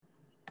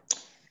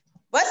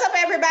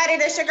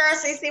everybody. This your girl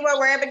Cece with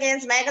Where It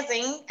Begins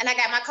magazine, and I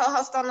got my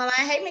co-host on the line.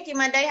 Hey, Mickey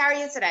Monday, how are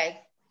you today?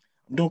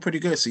 I'm doing pretty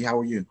good. See, how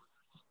are you?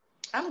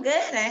 I'm good,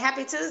 and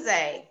happy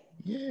Tuesday.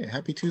 Yeah,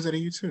 happy Tuesday to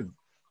you too.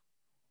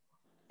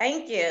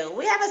 Thank you.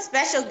 We have a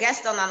special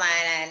guest on the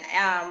line,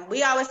 and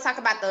we always talk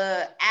about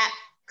the app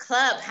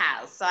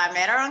Clubhouse. So I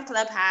met her on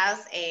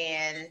Clubhouse,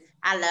 and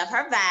I love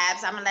her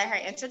vibes. I'm gonna let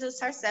her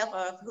introduce herself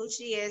of who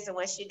she is and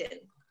what she do.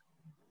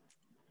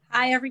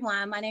 Hi,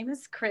 everyone. My name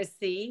is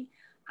Krissy.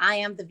 I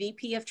am the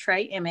VP of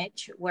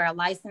Treimage. We're a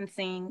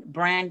licensing,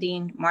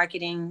 branding,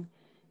 marketing,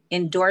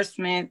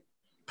 endorsement,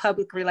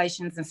 public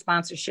relations, and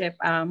sponsorship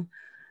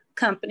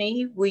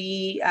company.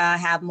 We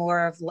have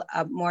more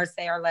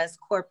say or less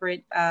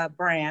corporate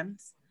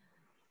brands.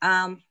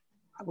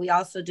 We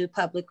also do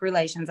public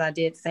relations. I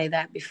did say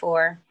that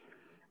before.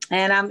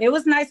 And it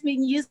was nice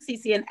meeting you,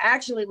 Cece. And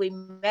actually, we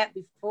met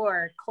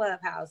before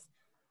Clubhouse.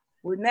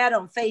 We met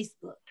on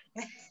Facebook.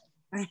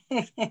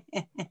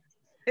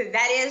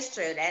 That is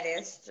true. That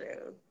is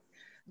true.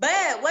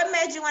 But what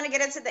made you want to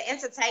get into the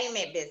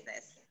entertainment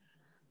business?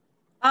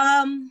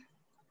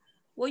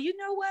 Well, you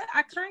know what?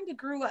 I kind of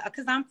grew up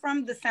because I'm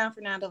from the San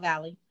Fernando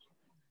Valley,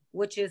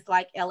 which is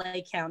like LA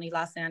County,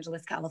 Los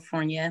Angeles,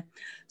 California.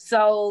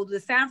 So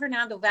the San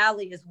Fernando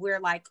Valley is where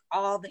like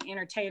all the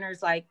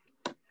entertainers, like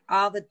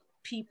all the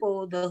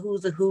people, the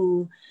who's a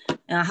who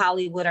in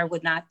Hollywood or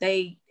whatnot,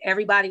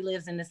 everybody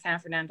lives in the San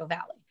Fernando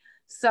Valley.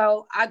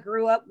 So I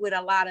grew up with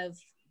a lot of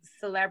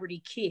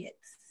celebrity kids.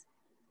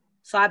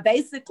 So I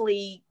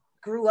basically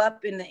grew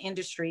up in the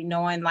industry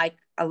knowing like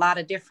a lot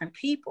of different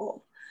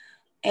people.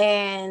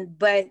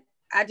 But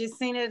I just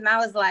seen it and I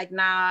was like,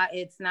 nah,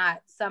 it's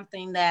not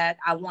something that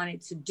I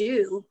wanted to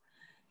do.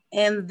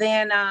 And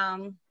then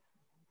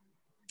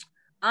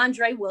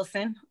Andre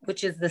Wilson,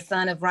 which is the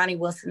son of Ronnie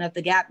Wilson of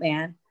the Gap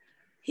Band,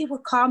 he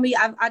would call me.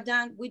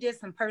 We did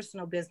some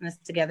personal business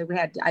together.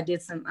 I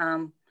did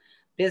some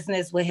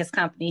business with his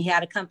company. He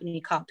had a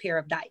company called Pair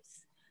of Dice.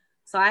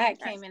 So I had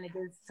came in and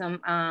did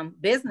some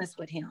business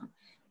with him.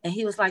 And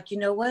he was like, you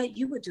know what?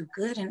 You would do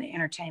good in the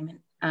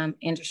entertainment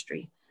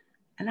industry.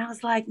 And I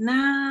was like,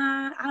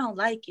 nah, I don't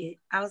like it.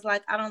 I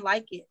don't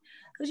like it.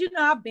 Because, you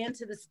know, I've been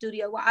to the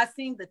studio. Well, I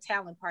seen the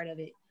talent part of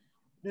it,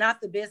 not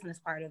the business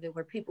part of it,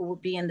 where people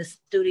would be in the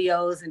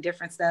studios and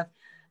different stuff.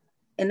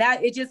 And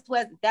that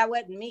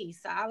wasn't me.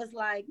 So I was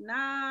like,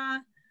 nah.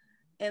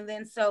 And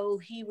then so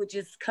he would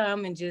just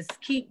come and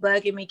just keep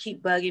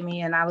bugging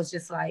me. And I was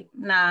just like,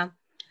 nah.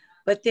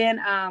 But then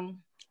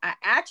I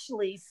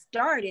actually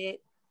started,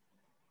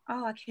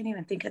 I can't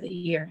even think of the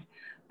year.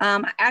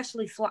 I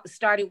actually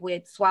started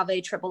with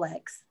Suave Triple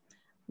X,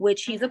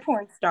 which he's a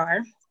porn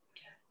star.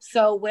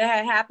 So what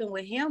had happened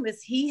with him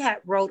is he had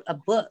wrote a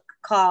book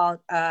called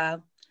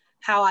How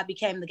I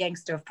Became the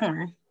Gangster of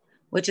Porn,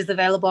 which is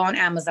available on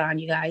Amazon,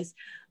 you guys.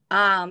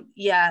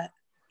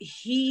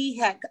 He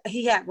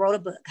had wrote a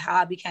book, How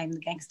I Became the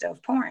Gangster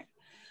of Porn.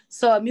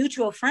 So a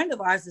mutual friend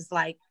of ours is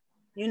like,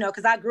 you know,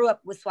 because I grew up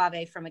with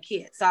Suave from a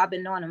kid. So I've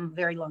been knowing him a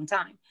very long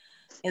time.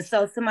 And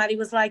so somebody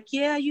was like,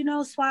 yeah, you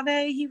know, Suave,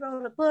 he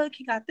wrote a book.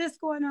 He got this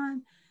going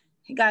on.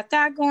 He got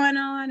that going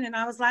on. And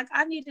I was like,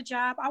 I need a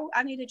job.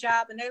 I need a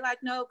job. And they're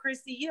like, no,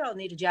 Krissy, you don't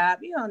need a job.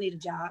 You don't need a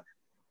job.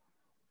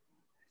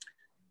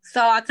 So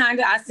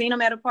I seen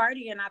him at a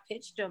party and I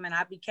pitched him and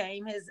I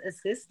became his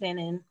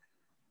assistant.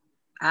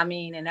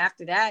 And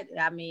after that,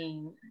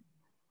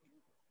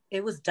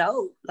 it was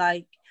dope.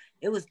 Like,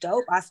 it was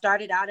dope. I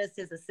started out as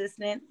his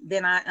assistant.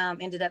 Then I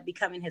ended up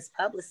becoming his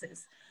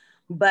publicist.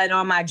 But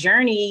on my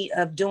journey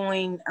of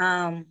doing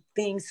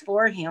things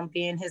for him,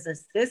 being his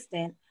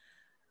assistant,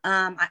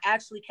 I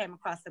actually came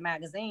across a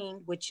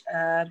magazine, which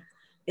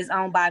is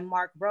owned by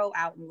Mark Rowe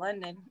out in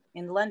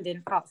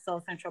London, called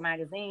Soul Central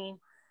Magazine.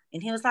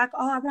 And he was like,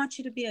 oh, I want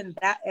you to be an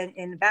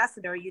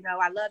ambassador. You know,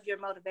 I love your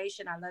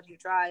motivation. I love your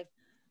drive.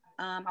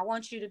 I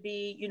want you to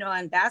be, you know,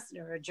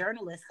 ambassador, a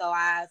journalist. So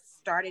I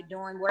started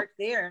doing work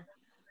there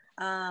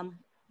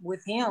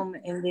with him.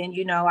 And then,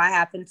 you know, I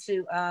happened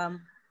to,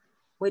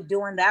 with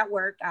doing that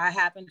work, I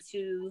happened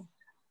to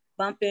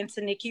bump into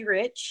Nikki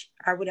Rich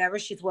or whatever.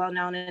 She's well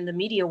known in the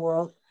media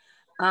world.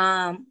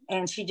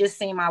 And she just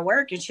seen my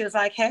work and she was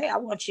like, hey, I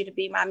want you to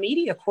be my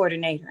media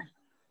coordinator.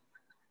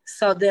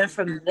 So then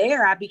from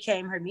there, I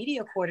became her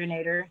media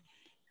coordinator.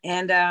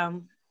 And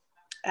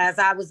as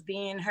I was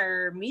being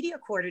her media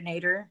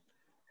coordinator,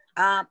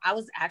 I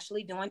was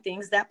actually doing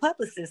things that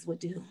publicists would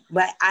do.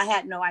 But I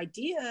had no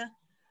idea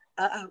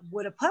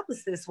what a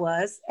publicist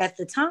was at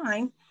the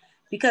time,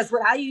 because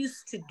what I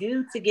used to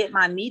do to get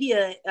my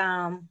media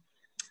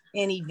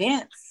in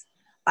events,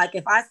 like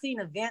if I see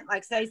an event,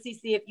 like say,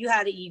 CC, if you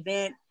had an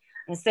event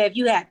and say if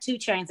you had 2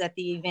 Chainz at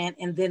the event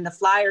and then the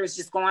flyer is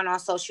just going on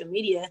social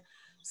media.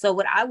 So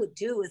what I would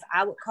do is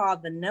I would call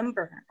the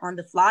number on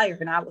the flyer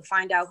and I would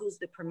find out who's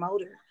the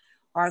promoter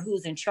or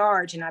who's in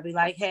charge. And I'd be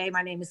like, hey,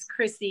 my name is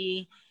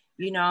Krissy.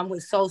 You know, I'm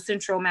with Soul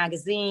Central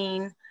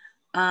Magazine.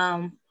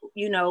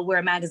 You know, we're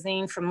a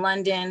magazine from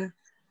London,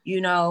 you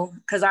know,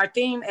 because our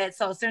theme at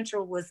Soul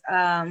Central was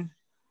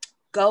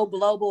go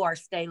global or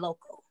stay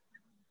local.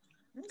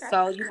 Okay.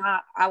 So,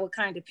 I would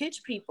kind of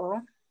pitch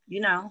people,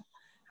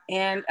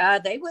 and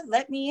they would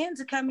let me in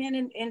to come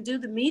in and do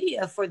the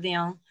media for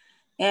them.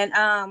 And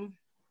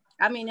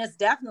I mean, it's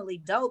definitely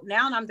dope.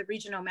 Now I'm the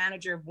regional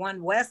manager of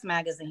One West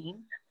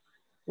magazine,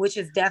 which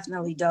is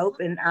definitely dope.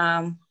 And,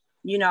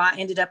 I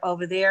ended up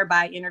over there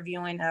by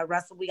interviewing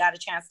Russell. We got a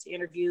chance to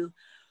interview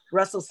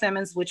Russell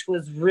Simmons, which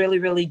was really,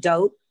 really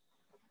dope.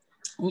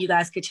 And you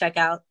guys could check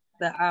out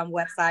the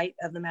website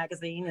of the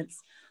magazine.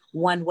 It's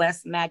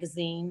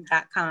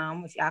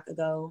onewestmagazine.com if y'all could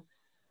go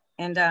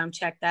and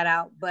check that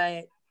out.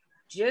 But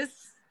I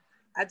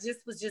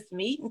was just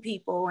meeting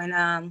people.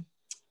 And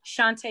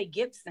Shantae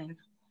Gibson,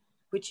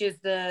 which is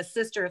the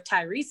sister of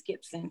Tyrese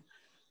Gibson,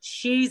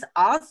 she's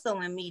also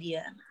in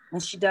media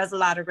and she does a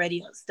lot of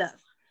radio stuff.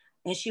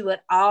 And she would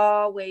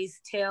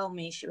always tell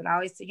me, she would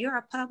always say, you're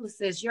a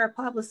publicist.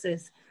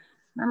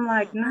 And I'm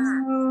like,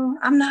 no,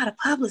 I'm not a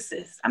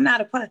publicist.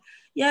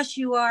 Yes,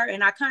 you are.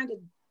 And I kind of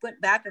went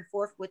back and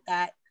forth with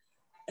that.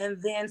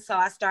 And then, so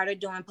I started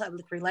doing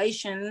public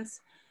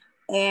relations.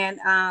 And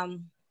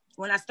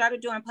when I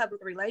started doing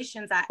public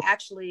relations, I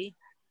actually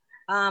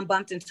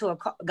bumped into a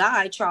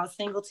guy, Charles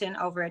Singleton,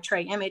 over at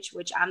Treimage,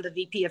 which I'm the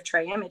VP of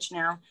Treimage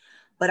now.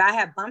 But I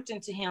had bumped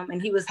into him and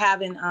he was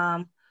having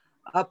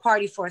a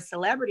party for a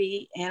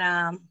celebrity.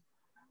 And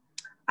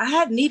I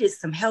had needed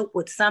some help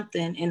with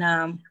something.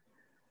 And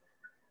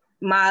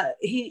my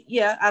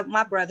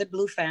brother,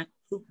 Blue Flame,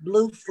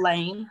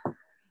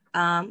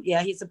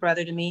 he's a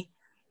brother to me.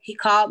 He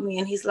called me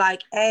and he's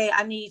like, hey,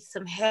 I need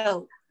some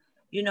help.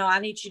 I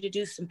need you to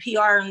do some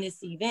PR on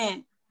this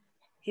event.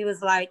 He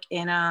was like,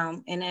 in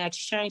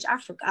exchange, I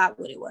forgot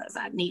what it was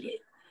I needed.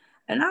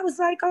 And I was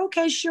like,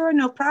 okay, sure,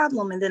 no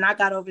problem. And then I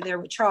got over there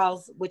with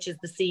Charles, which is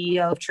the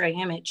CEO of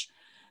Treimage.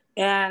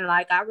 And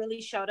like, I really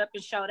showed up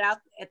and showed out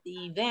at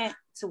the event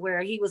to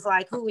where he was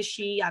like, who is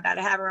she? I got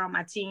to have her on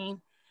my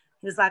team.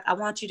 He was like, I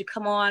want you to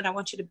come on. I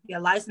want you to be a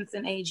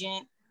licensing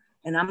agent.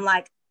 And I'm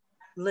like,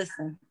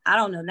 listen, I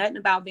don't know nothing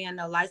about being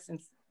no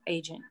licensed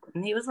agent.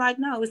 And he was like,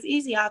 no, it's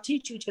easy. I'll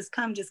teach you. Just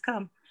come.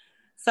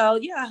 So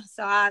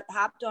I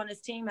hopped on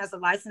his team as a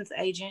licensed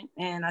agent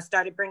and I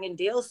started bringing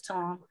deals to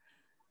him.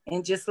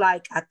 And just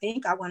like, I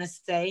want to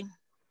say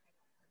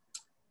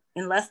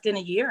in less than a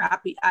year, I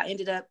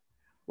ended up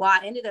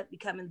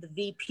becoming the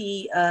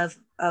VP of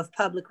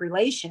public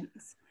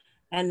relations.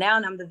 And now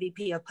I'm the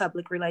VP of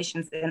public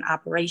relations and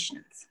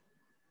operations.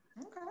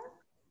 Okay.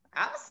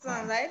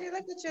 Awesome, lady.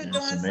 Look at you doing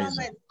amazing. so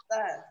much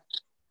stuff.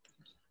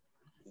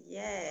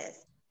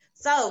 Yes.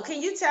 So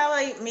can you tell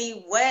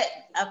me what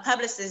a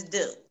publicist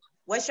do?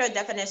 What's your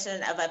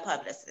definition of a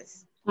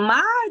publicist?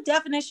 My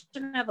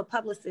definition of a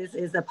publicist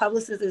is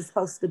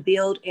supposed to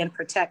build and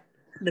protect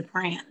the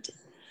brand.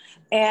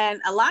 And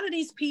a lot of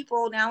these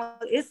people now,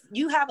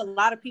 you have a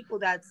lot of people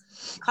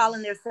that's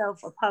calling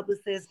themselves a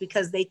publicist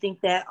because they think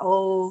that,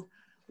 oh,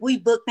 we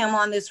booked them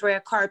on this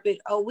red carpet.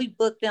 Oh, we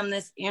booked them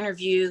this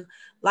interview.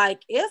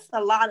 Like, it's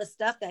a lot of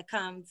stuff that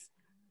comes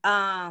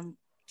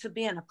to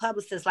being a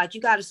publicist. Like,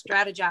 you got to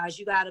strategize,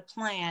 you got to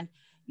plan.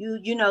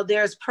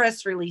 There's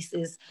press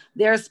releases,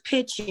 there's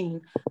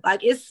pitching.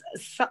 Like, it's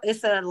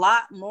a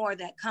lot more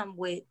that come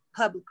with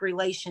public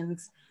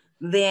relations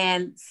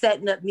than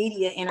setting up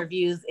media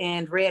interviews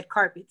and red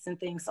carpets and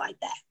things like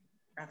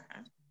that.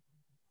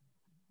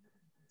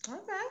 Okay.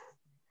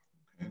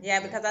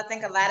 Yeah, because I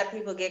think a lot of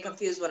people get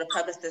confused what a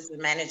publicist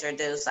and manager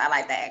do. So I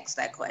like to ask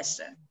that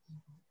question.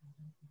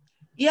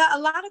 Yeah, a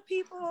lot of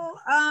people,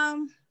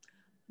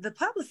 the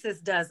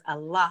publicist does a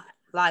lot.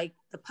 Like,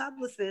 the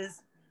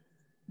publicist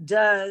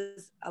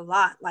does a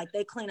lot. Like,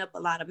 they clean up a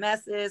lot of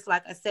messes.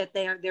 Like I said,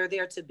 they're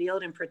there to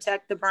build and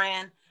protect the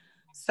brand.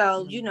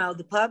 So,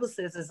 the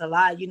publicist is a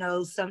lot,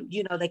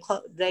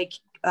 they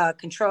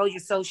control your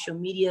social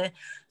media.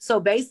 So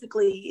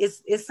basically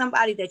it's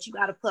somebody that you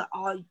got to put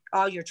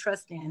all your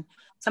trust in.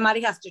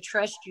 Somebody has to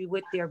trust you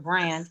with their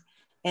brand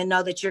and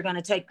know that you're going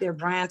to take their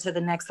brand to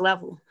the next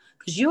level.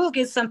 Because you will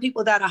get some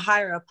people that'll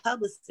hire a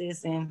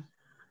publicist and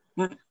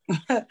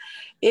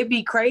it'd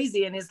be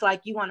crazy. And it's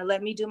like, you want to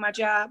let me do my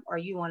job or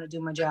you want to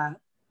do my job?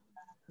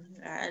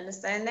 I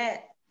understand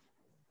that.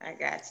 I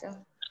got you.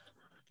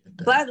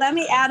 But let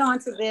me add on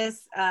to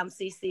this,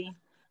 CC.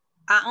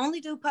 I only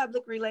do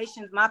public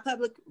relations. My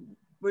public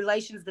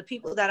relations, the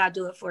people that I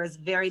do it for is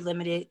very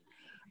limited.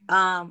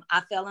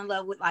 I fell in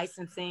love with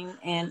licensing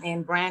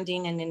and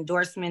branding and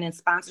endorsement and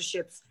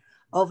sponsorships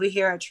over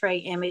here at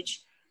Treimage.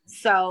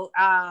 So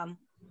I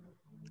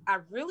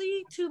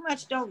really too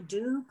much don't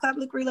do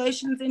public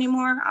relations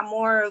anymore. I'm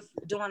more of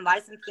doing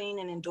licensing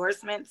and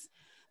endorsements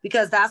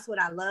because that's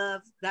what I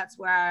love. That's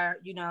where,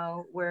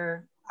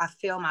 where I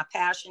feel my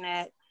passion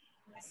at.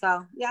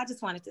 So yeah, I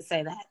just wanted to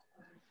say that.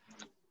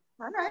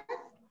 All right.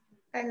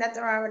 Ain't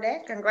nothing wrong with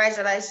that.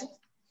 Congratulations.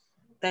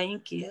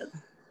 Thank you.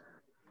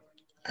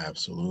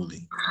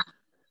 Absolutely.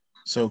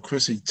 So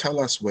Krissy, tell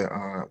us with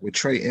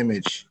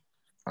Treimage,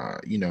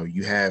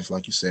 you have,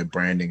 like you said,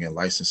 branding and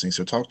licensing.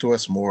 So talk to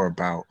us more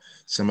about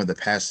some of the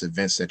past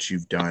events that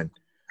you've done.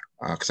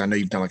 Because I know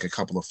you've done like a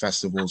couple of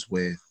festivals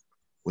with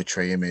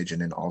Treimage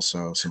and then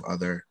also some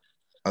other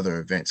other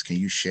events. Can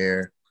you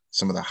share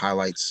some of the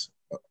highlights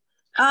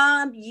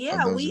of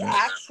Yeah, those we events?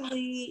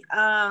 actually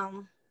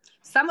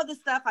some of the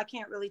stuff I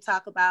can't really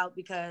talk about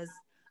because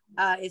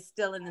it's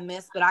still in the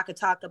midst, but I could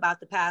talk about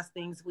the past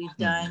things we've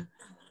done.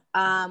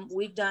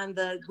 We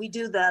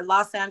do the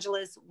Los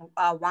Angeles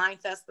Wine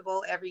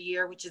Festival every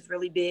year, which is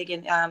really big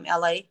in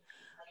LA.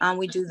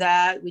 We do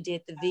that. We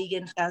did the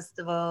Vegan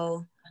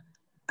Festival.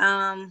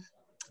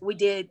 We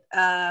did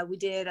a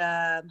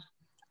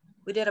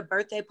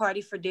birthday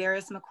party for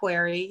Darius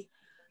McQuarrie.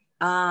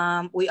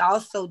 We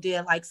also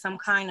did like some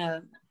kind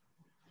of,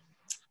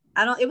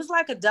 it was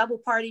like a double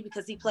party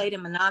because he played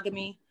in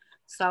Monogamy.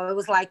 So it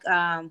was like,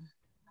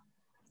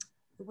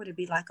 would it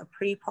be like a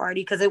pre-party?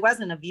 Because it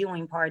wasn't a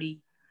viewing party.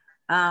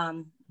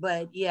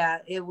 But yeah,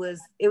 it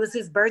was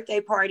his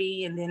birthday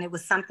party, and then it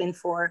was something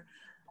for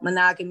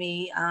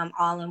Monogamy,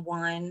 all in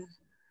one.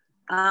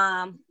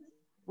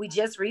 We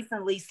just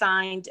recently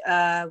signed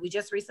Ja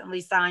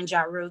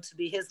Rule to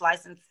be his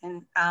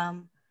licensing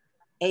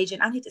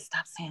agent. I need to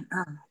stop saying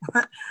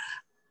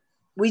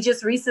We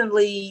just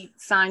recently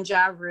signed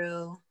Ja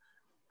Rule.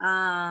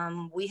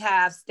 We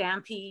have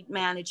Stampede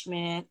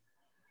Management,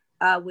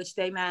 which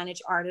they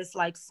manage artists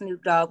like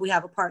Snoop Dogg. We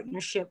have a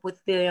partnership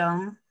with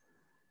them.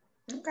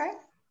 Okay.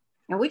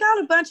 And we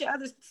got a bunch of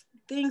other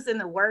things in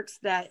the works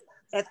that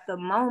at the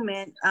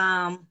moment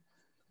I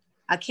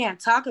can't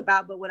talk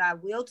about, but what I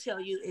will tell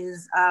you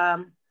is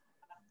stop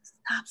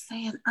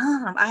saying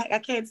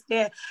I can't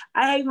stand.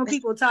 I hate when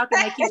people talk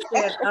and they keep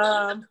saying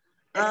and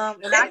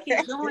I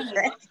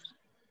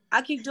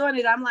keep doing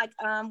it. I'm like,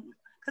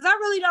 because I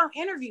really don't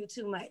interview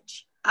too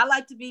much. I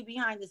like to be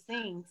behind the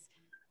scenes.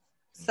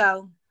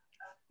 So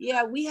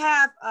yeah, we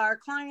have our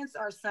clients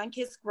are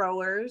Sunkissed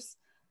Growers.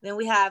 Then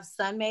we have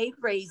Sun-Made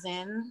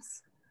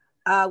Raisins.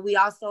 We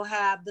also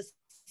have the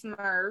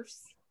Smurfs.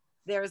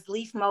 There's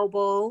Leaf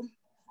Mobile.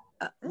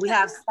 We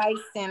have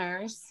Spice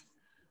Centers.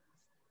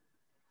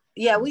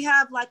 Yeah, we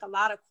have like a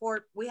lot of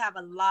corporate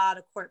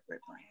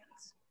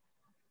brands.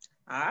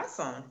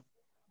 Awesome.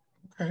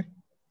 Okay.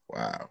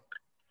 Wow.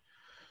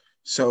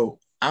 So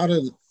out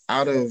of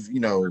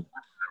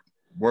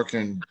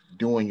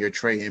doing your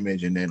Trey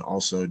Image and then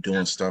also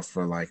doing stuff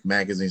for like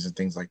magazines and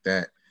things like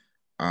that,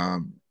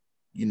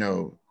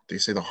 they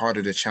say the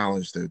harder the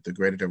challenge, the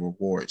greater the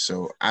reward.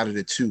 So out of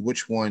the two,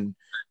 which one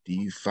do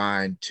you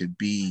find to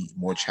be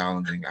more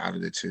challenging out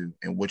of the two,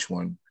 and which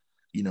one,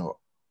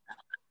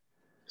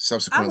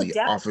 subsequently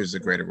offers the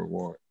greater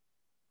reward?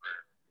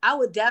 I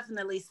would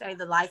definitely say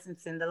the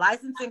licensing. The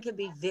licensing can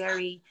be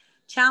very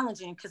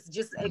challenging because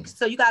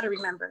so you got to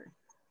remember,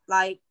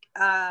 like,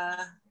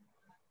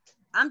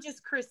 I'm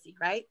just Krissy,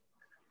 right?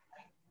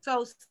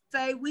 So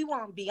say we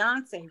want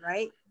Beyonce,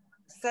 right?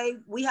 Say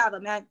we have a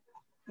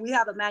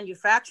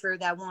manufacturer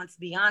that wants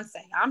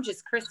Beyonce. I'm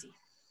just Krissy.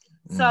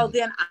 So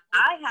then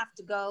I have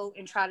to go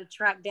and try to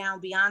track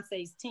down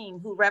Beyonce's team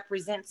who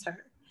represents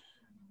her.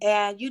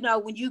 And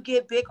when you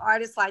get big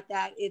artists like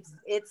that, it's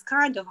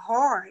kind of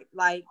hard.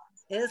 Like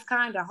it's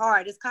kind of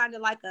hard. It's kind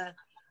of like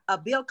a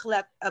bill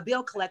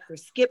collector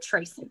skip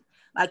tracing.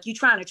 Like you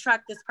trying to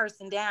track this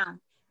person down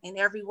in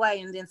every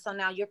way. And then so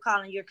now you're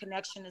calling your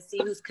connection to see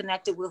who's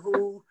connected with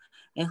who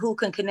and who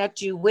can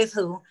connect you with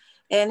who.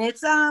 And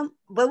it's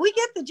but we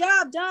get the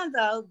job done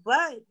though,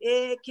 but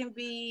it can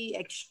be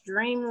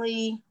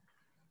extremely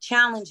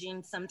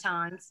challenging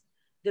sometimes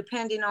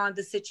depending on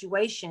the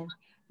situation.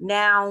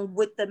 Now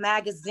with the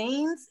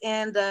magazines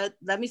and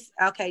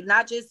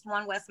not just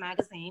One West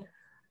magazine,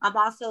 I'm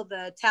also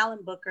the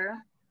talent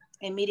booker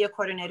and media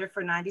coordinator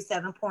for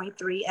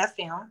 97.3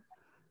 FM,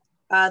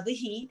 The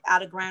Heat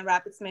out of Grand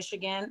Rapids,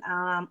 Michigan,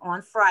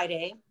 on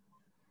Friday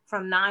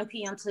from 9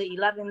 p.m. to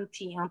 11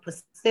 p.m.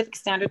 Pacific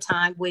Standard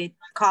Time with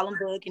Colin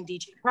Book and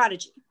DJ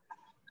Prodigy.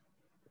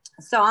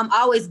 So I'm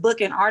always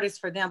booking artists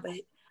for them, but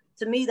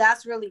to me,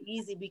 that's really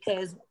easy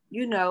because,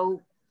 I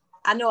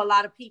know a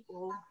lot of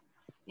people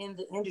in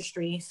the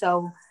industry.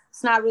 So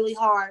it's not really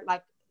hard.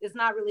 Like, it's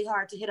not really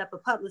hard to hit up a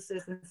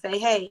publicist and say,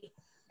 hey,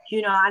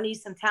 I need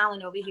some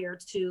talent over here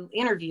to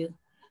interview.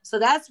 So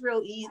that's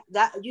real easy.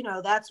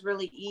 That's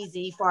really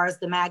easy as far as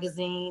the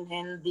magazine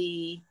and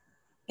the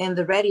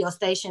radio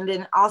station.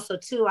 Then also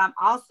too, I'm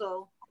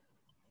also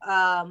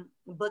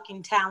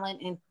booking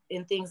talent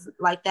and things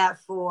like that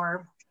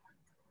for,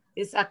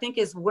 I think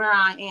it's Where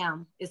I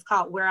Am. It's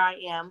called Where I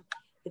Am.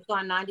 It's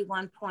on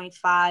 91.5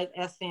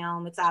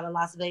 FM. It's out of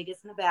Las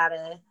Vegas,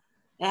 Nevada.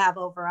 They have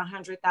over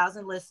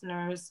 100,000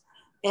 listeners.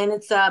 And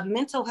it's a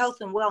mental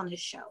health and wellness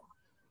show.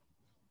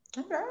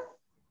 Okay.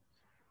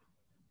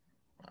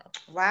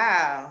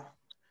 Wow.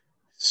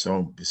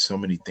 So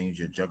many things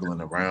you're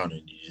juggling around,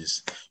 and you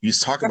just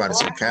talk about it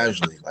so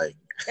casually, like.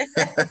 No,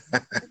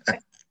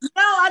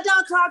 I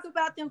don't talk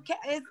about them.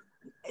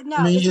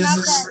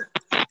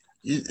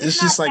 It's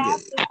just like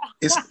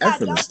it's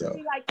effortless though. Don't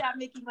be like that,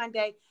 Mickey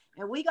Monday.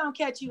 And we gonna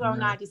catch you on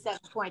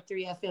 97.3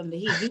 FM. The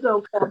Heat. You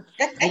gonna come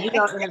and you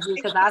gonna interview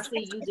because I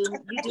see you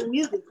do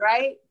music,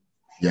 right?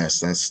 Yes,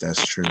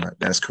 that's true.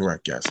 That's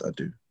correct. Yes, I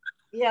do.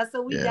 Yeah,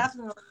 so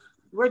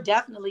we're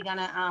definitely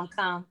gonna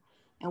come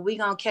and we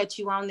gonna catch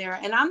you on there.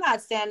 And I'm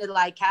not saying it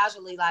like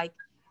casually, like,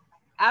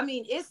 I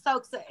mean, it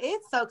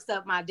soaks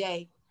up my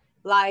day.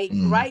 Like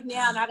right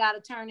now, and I got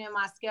to turn in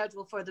my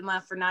schedule for the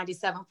month for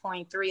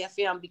 97.3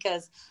 FM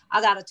because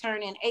I got to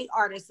turn in 8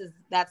 artists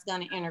that's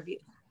going to interview.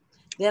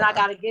 Then I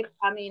got to get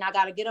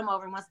them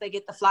over. Once they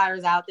get the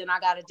flyers out, then I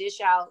got to dish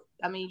out,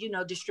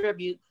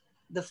 distribute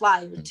the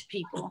flyers to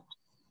people.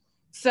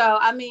 So,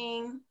 I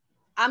mean,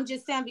 I'm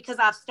just saying because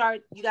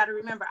you got to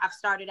remember, I've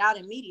started out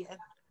in media.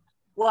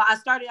 Well, I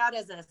started out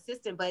as an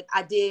assistant, but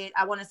I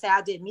want to say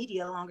I did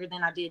media longer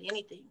than I did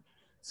anything.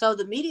 So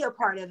the media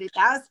part of it,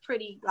 that's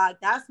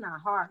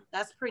not hard.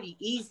 That's pretty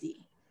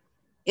easy.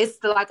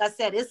 It's like I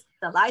said, it's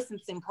the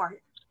licensing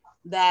part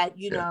that,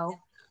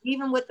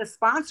 even with the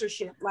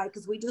sponsorship, like,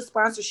 cause we do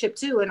sponsorship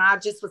too. And I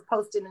just was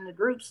posting in the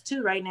groups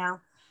too right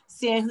now,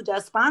 seeing who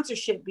does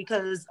sponsorship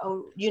because,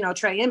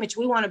 Treimage,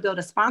 we want to build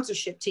a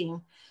sponsorship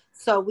team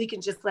so we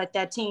can just let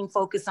that team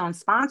focus on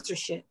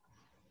sponsorship.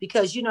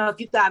 Because, if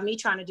you got me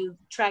trying to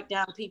track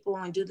down people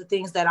and do the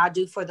things that I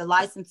do for the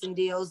licensing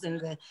deals and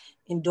the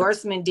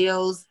endorsement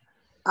deals,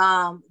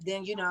 then,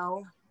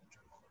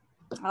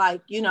 I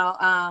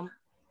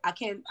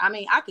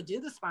could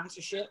do the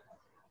sponsorship,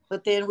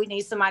 but then we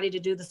need somebody to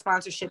do the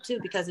sponsorship too,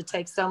 because it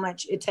takes so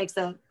much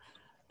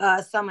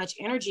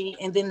energy.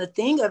 And then the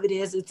thing of it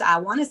is, it's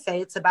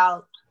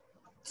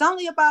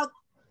only about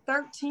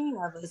 13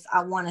 of us,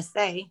 I want to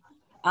say,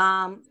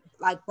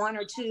 like 1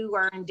 or 2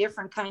 are in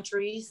different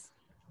countries.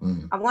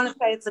 I want to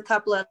say it's a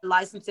couple of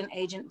licensing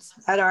agents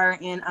that are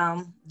in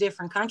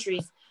different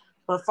countries.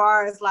 But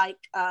far as like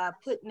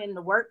putting in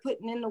the work,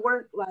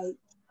 like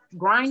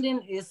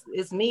grinding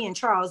is me and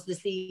Charles, the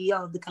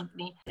CEO of the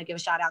company. I give a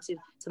shout out to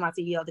my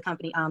CEO of the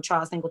company,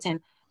 Charles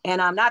Singleton. And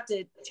not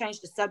to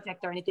change the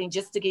subject or anything,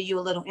 just to give you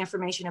a little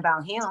information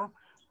about him.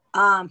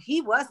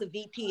 He was a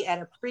VP at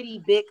a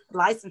pretty big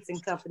licensing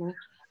company.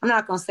 I'm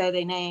not going to say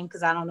their name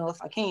because I don't know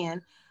if I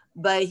can.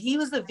 But he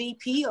was a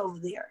VP over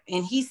there,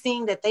 and he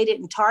seen that they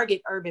didn't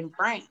target urban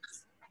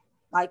brands.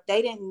 Like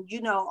they didn't,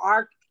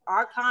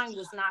 our kind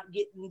was not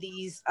getting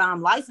these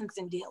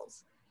licensing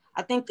deals.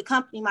 I think the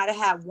company might have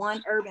had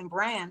one urban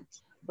brand,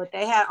 but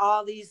they had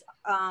all these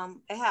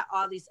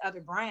other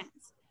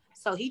brands.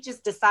 So he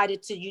just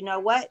decided to,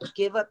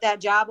 give up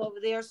that job over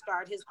there,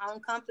 start his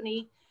own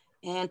company,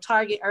 and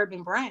target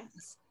urban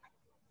brands.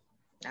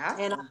 Oh.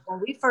 And when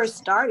we first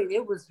started,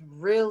 it was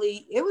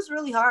really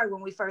hard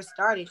when we first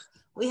started.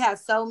 We had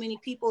so many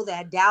people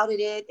that doubted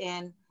it.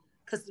 And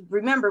because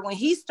remember, when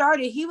he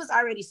started, he was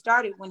already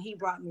started when he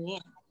brought me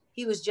in.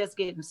 He was just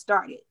getting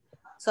started.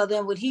 So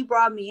then when he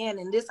brought me in,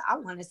 and this, I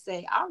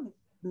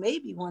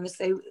maybe want to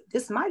say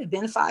this might have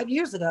been 5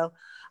 years ago.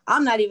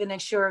 I'm not even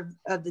sure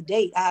of the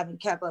date. I haven't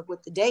kept up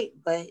with the date.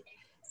 But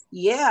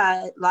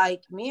yeah,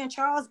 like me and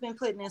Charles been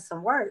putting in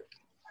some work.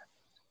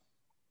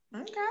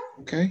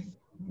 Okay.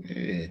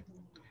 Yeah.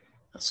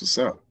 That's what's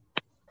up.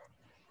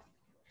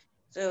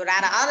 So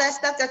out of all that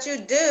stuff that you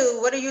do,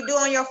 what do you do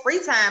on your free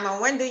time? And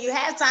when do you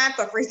have time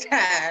for free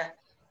time?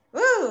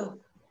 Woo!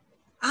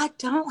 I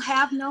don't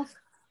have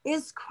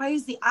it's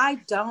crazy.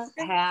 I don't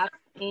have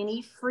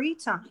any free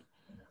time.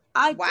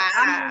 I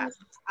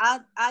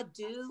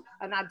do,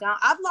 and I don't.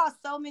 I've lost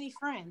so many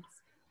friends.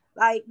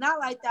 Like, not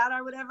like that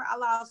or whatever. I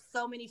lost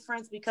so many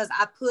friends because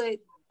I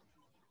put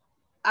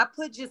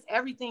just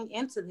everything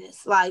into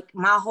this, like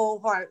my whole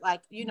heart,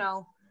 like,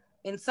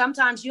 and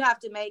sometimes you have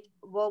to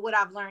what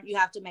I've learned, you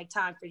have to make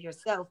time for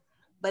yourself.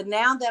 But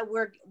now that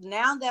we're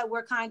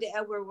kind of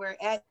at where we're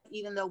at,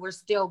 even though we're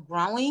still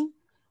growing,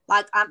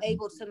 like I'm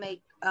able to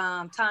make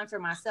time for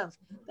myself.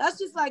 That's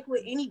just like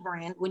with any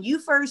brand. When you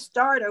first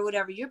start or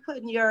whatever, you're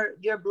putting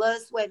your blood,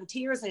 sweat, and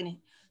tears in it.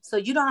 So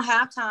you don't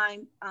have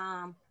time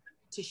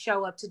to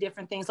show up to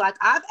different things. Like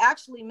I've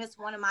actually missed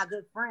one of my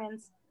good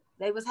friends.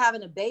 They was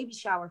having a baby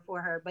shower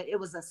for her, but it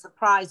was a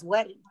surprise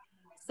wedding.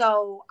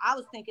 So I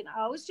was thinking,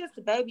 oh, it's just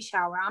a baby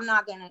shower. I'm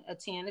not going to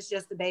attend. It's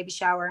just a baby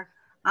shower.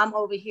 I'm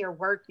over here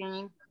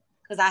working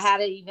because I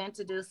had an event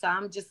to do. So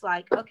I'm just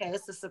like, okay,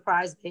 it's a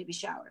surprise baby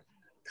shower.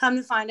 Come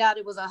to find out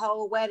it was a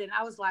whole wedding.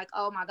 I was like,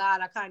 oh my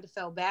God, I kind of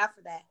felt bad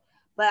for that.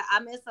 But I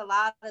miss a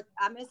lot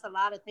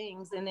of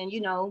things. And then,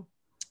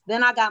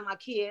 then I got my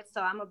kid.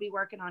 So I'm going to be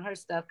working on her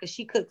stuff because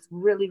she cooks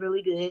really,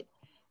 really good.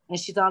 And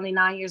she's only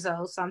 9 years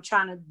old. So I'm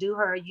trying to do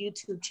her a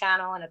YouTube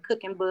channel and a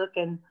cooking book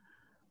and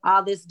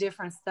all this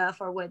different stuff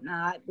or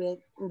whatnot.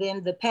 But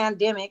then the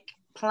pandemic,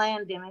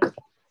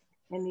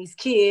 and these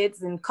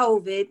kids and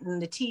COVID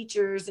and the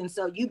teachers. And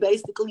so you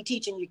basically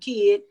teaching your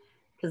kid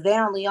because they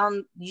only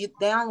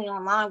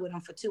online with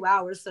them for 2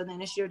 hours. So then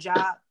it's your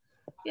job.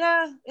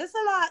 Yeah, it's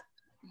a lot.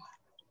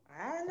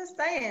 I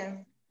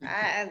understand.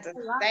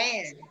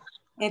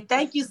 And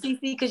thank you, Cece,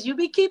 because you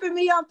be keeping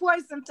me on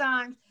point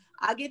sometimes.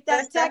 I get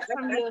that text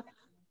from you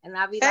and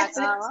I'll be like,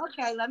 oh,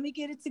 okay, let me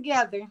get it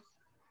together.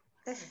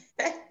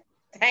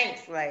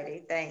 Thanks,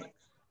 lady. Thanks.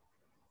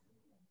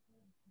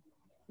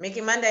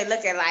 Mickey Monday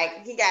looking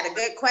like he got a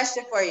good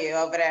question for you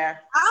over there.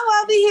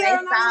 I'm over here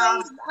and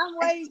I'm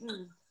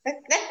waiting.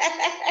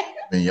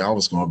 Man, y'all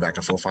was going back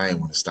and forth. I ain't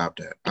want to stop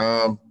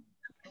that.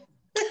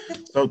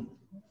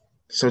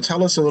 So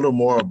tell us a little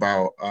more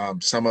about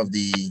some of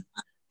the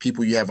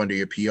people you have under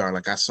your PR.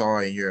 Like I saw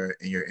in your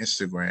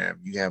Instagram,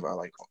 you have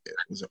like,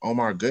 was it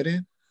Omar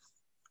Gooden?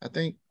 I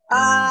think.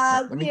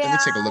 Let me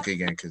take a look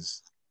again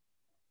because.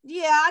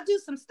 Yeah, I do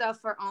some stuff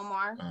for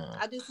Omar.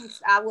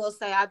 I will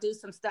say I do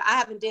some stuff. I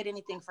haven't did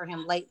anything for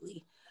him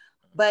lately.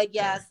 But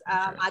yes,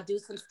 okay. I do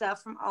some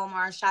stuff from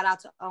Omar. Shout out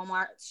to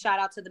Omar. Shout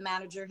out to the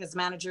manager, his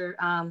manager,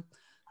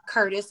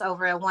 Curtis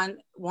over at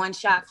One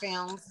Shot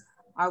Films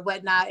or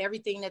whatnot.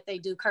 Everything that they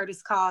do,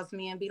 Curtis calls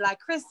me and be like,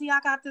 Krissy,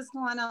 I got this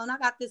going on. I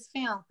got this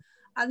film.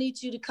 I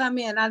need you to come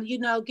in.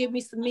 Give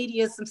me some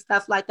media, some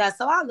stuff like that.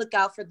 So I look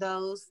out for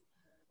those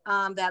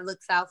that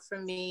looks out for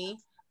me.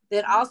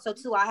 Then also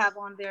too, I have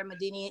on there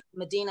Medina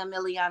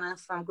Miliana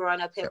from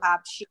Growing Up Hip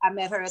Hop. I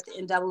met her at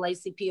the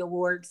NAACP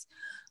Awards.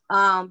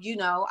 I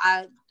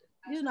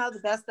the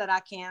best that I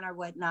can or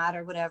whatnot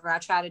or whatever. I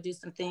try to do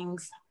some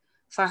things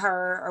for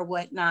her or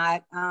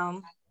whatnot.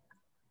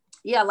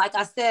 Like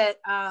I said,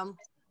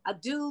 I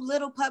do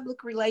little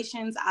public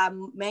relations. I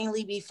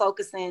mainly be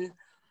focusing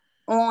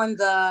on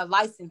the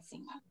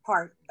licensing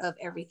part of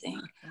everything.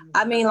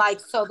 I mean,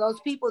 so those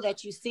people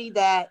that you see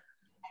that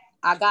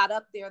I got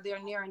up there, they're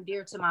near and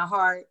dear to my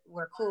heart.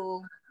 We're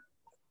cool.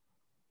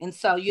 And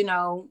so,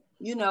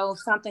 if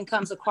something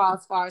comes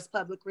across as far as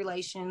public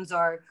relations,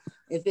 or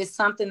if it's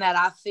something that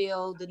I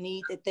feel the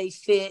need that they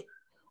fit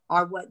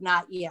or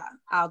whatnot,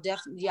 I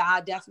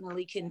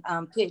definitely can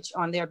pitch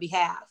on their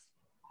behalf.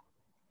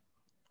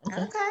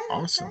 Okay.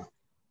 Awesome. Okay.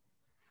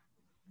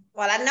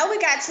 Well, I know we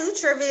got 2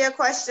 trivia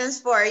questions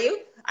for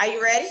you. Are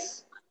you ready?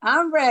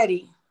 I'm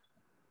ready.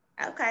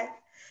 Okay.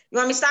 You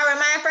want me to start with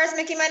mine first,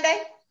 Mickey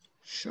Monday?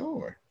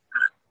 Sure.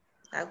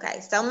 Okay,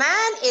 so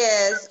mine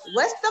is,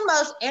 what's the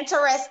most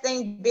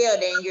interesting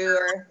building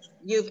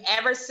you've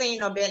ever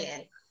seen or been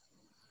in?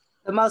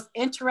 The most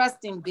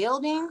interesting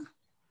building?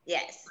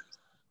 Yes.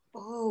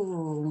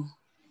 Oh,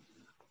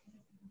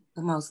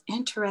 the most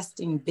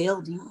interesting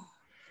building.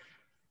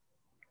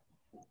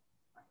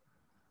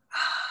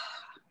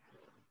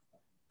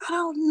 I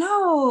don't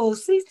know.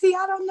 CC,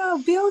 I don't know.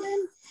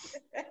 Building?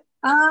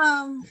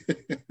 I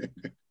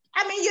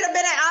mean, you'd have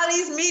been at all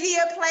these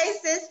media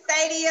places,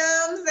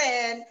 stadiums,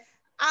 and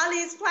all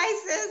these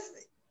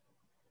places.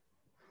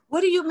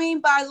 What do you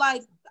mean by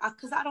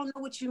because I don't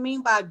know what you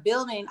mean by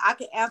building. I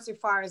could answer as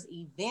far as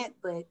event,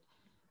 but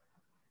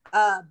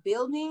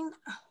building?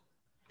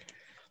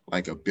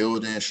 Like a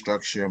building,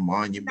 structure,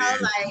 monument.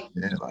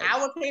 I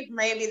would pick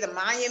maybe the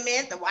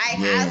monument, the White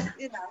House,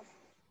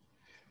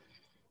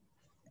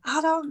 I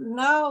don't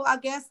know. I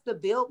guess the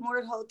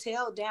Biltmore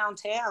Hotel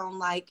downtown,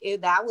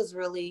 that was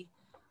really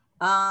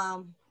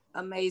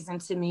amazing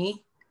to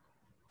me.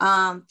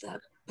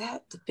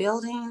 The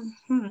building.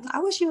 I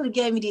wish you would have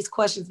gave me these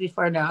questions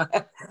before now.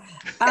 That's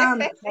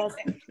fine. You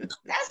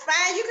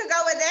could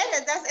go with that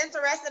if that's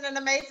interesting and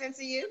amazing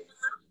to you.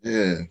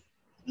 Yeah.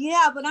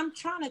 Yeah, but I'm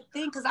trying to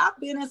think because I've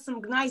been in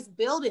some nice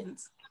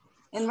buildings,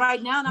 and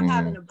right now I'm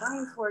having a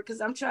brain for it because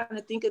I'm trying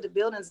to think of the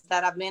buildings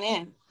that I've been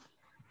in.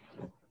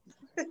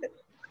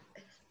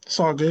 It's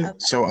all good. Okay.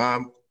 So,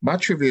 my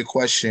trivia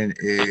question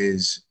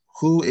is: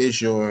 who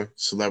is your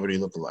celebrity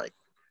lookalike?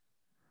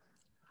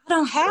 I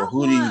don't have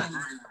one.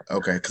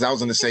 Okay, because I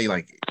was gonna say,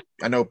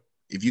 I know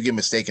if you get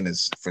mistaken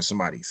as for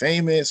somebody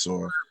famous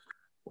or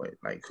what,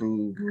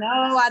 who?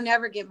 No, I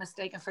never get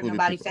mistaken for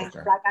nobody famous.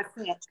 Okay. Like I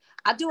said,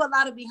 I do a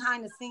lot of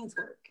behind the scenes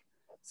work.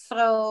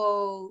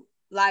 So,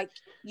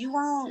 you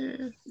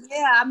won't.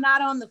 Yeah, I'm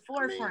not on the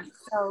forefront.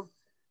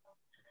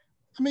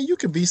 I mean, you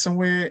could be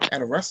somewhere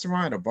at a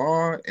restaurant, a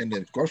bar, in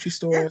the grocery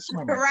store.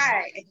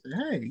 Right.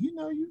 Hey,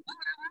 you.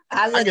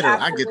 I get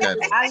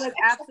that. I look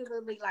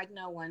absolutely like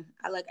no one.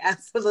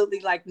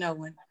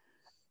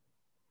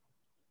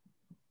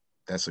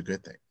 That's a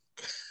good thing.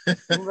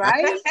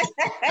 Right?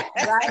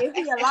 It'd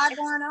be a lot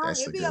going on.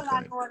 It'd be a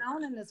lot going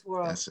on in this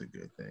world. That's a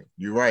good thing.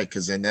 You're right,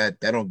 because then that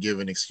don't give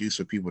an excuse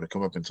for people to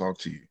come up and talk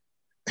to you.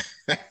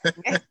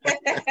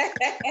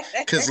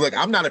 Because look,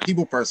 I'm not a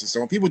people person,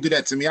 so when people do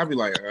that to me, I'll be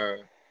like,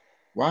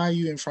 why are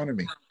you in front of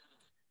me?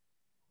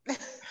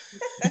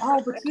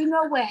 Oh, but you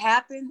know what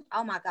happened?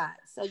 Oh my God.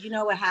 So you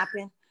know what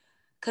happened?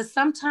 Because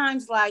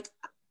sometimes I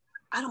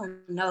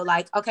don't know,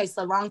 okay,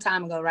 so a long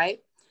time ago,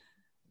 right?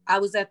 I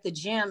was at the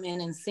gym in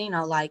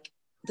Encino,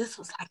 this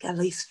was at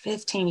least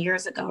 15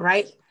 years ago,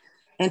 right?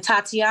 And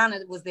Tatiana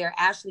was there,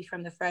 Ashley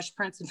from the Fresh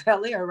Prince of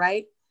Bel-Air,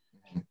 right?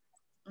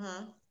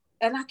 Mm-hmm.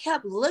 And I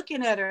kept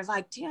looking at her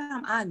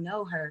damn, I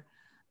know her.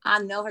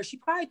 She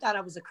probably thought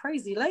I was a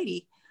crazy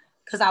lady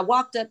because I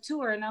walked up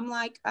to her and I'm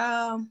like,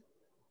 don't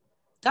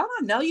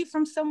I know you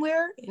from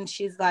somewhere? And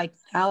she's like,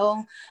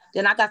 no.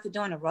 Then I got to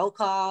doing a roll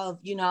call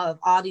of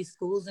all these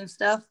schools and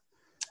stuff.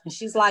 And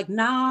she's like,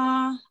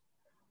 nah.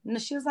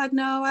 And she was like,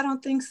 no, I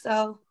don't think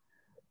so.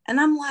 And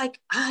I'm like,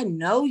 I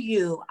know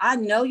you.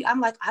 I'm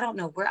like, I don't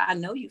know where I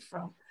know you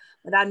from,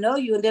 but I know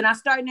you. And then I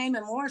started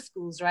naming more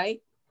schools,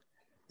 right?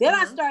 Then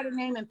I started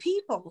naming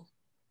people.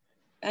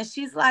 And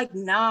she's like,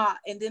 nah.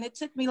 And then it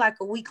took me a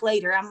week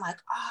later. I'm like,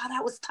 oh,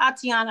 that was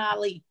Tatiana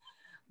Ali.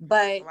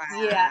 But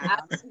wow. yeah.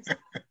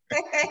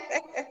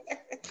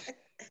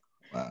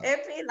 Wow.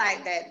 It'd be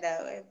like that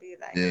though. It'd be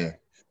like Yeah. that.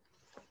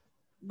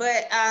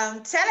 But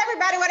tell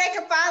everybody where they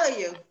can follow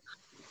you.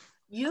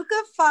 You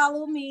could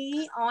follow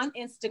me on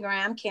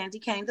Instagram, Candy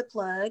Cane the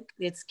Plug.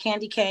 It's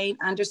Candy Cane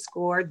 _ the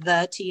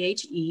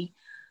THE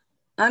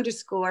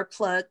 _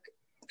 plug,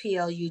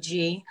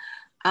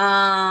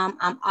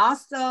 I'm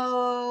also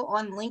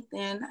on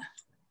LinkedIn.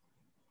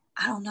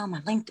 I don't know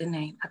my LinkedIn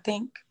name. I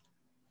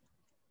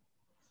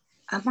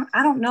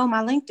don't know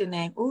my LinkedIn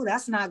name. Ooh,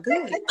 that's not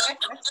good.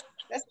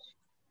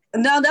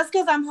 No, that's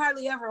because I'm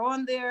hardly ever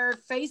on there.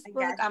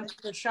 Facebook, I'm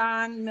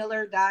Krishan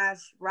Miller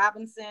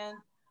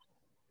Robinson.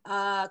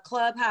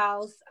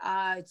 Clubhouse,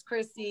 it's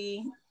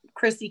Krissy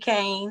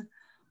Kane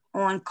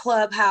on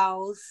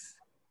Clubhouse.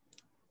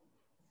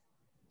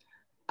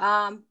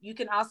 You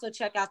can also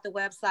check out the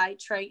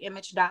website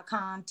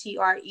treimage.com,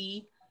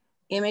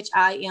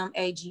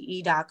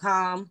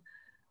 TREimage.com.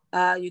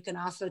 You can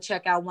also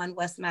check out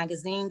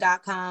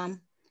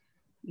onewestmagazine.com.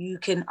 You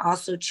can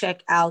also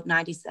check out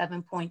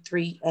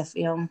 97.3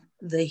 FM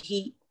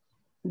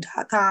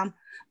theheat.com,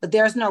 but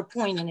there's no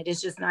point in it.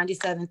 It's just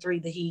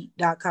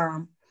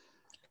 97.3theheat.com.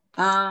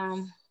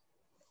 And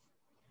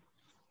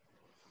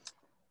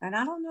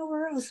I don't know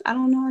where else. I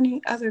don't know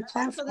any other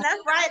platforms.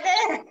 That's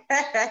right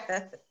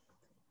there.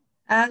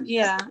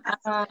 Yeah.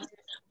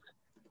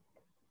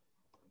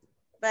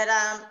 But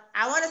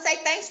I want to say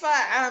thanks for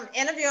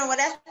interviewing with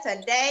us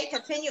today.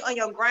 Continue on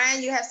your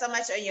grind. You have so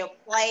much on your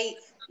plate.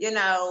 You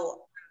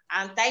know,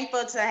 I'm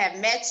thankful to have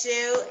met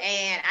you,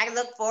 and I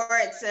look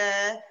forward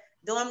to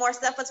doing more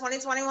stuff for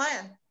 2021.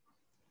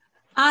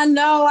 I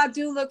know I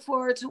do look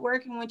forward to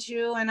working with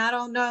you, and I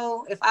don't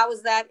know if I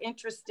was that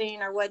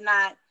interesting or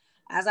whatnot.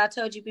 As I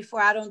told you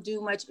before, I don't do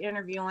much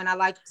interviewing. I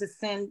like to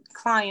send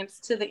clients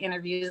to the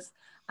interviews.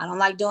 I don't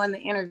like doing the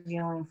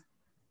interviewing.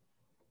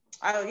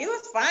 Oh, you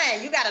was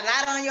fine. You got a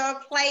lot on your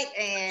plate,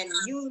 and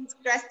you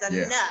stressed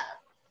enough.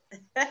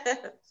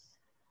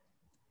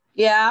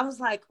 Yeah, I was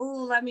like,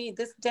 ooh,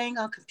 this dang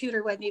on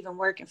computer wasn't even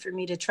working for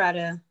me to try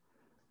to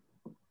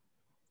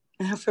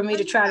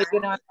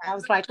get on. I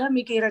was like, let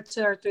me get her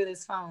to her through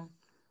this phone.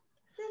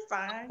 You're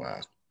fine.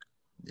 Wow.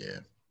 Yeah.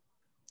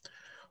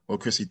 Well,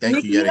 Krissy,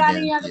 thank you yet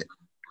again.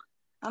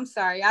 I'm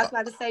sorry. I was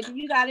about to say, do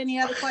you got any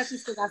other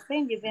questions? Because I've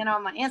seen you've been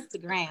on my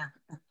Instagram.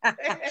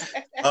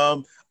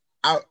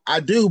 I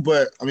do,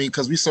 but I mean,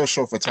 because we're so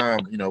short for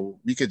time, you know,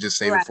 we could just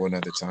save it for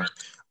another time.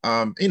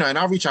 You know, and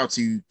I'll reach out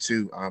to you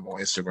too on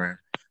Instagram.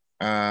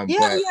 Hit me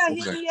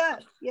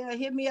up. Yeah,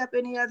 hit me up.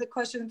 Any other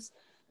questions?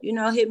 You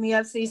know, hit me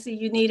up, CC.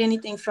 You need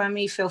anything from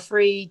me, feel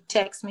free,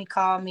 text me,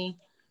 call me,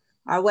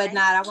 or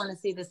whatnot. I want to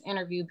see this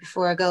interview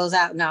before it goes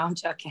out. No, I'm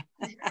joking.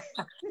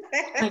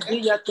 Do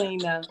your thing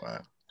though.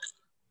 Wow.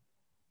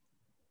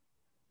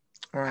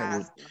 All right.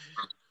 Well,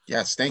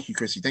 yes, thank you,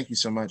 Krissy. Thank you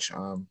so much.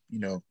 You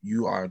know,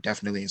 you are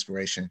definitely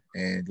inspiration.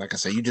 And like I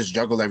said, you just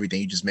juggle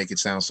everything. You just make it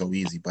sound so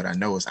easy. But I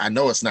know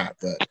it's not,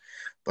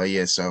 but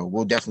yeah, so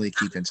we'll definitely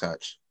keep in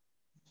touch.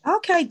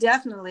 Okay,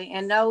 definitely.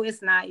 And no,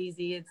 it's not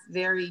easy. It's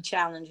very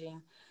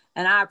challenging.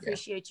 And I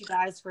appreciate you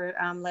guys for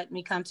letting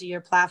me come to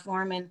your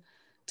platform and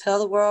tell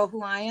the world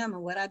who I am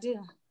and what I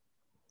do.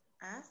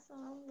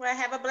 Awesome. Well,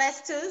 have a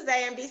blessed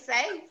Tuesday and be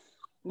safe.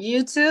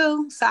 You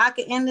too. So I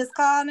can end this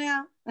call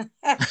now. Yeah.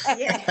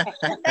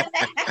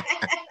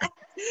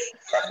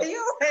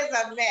 You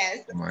was a mess.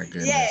 My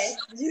goodness. Yes,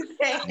 you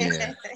can. Yeah.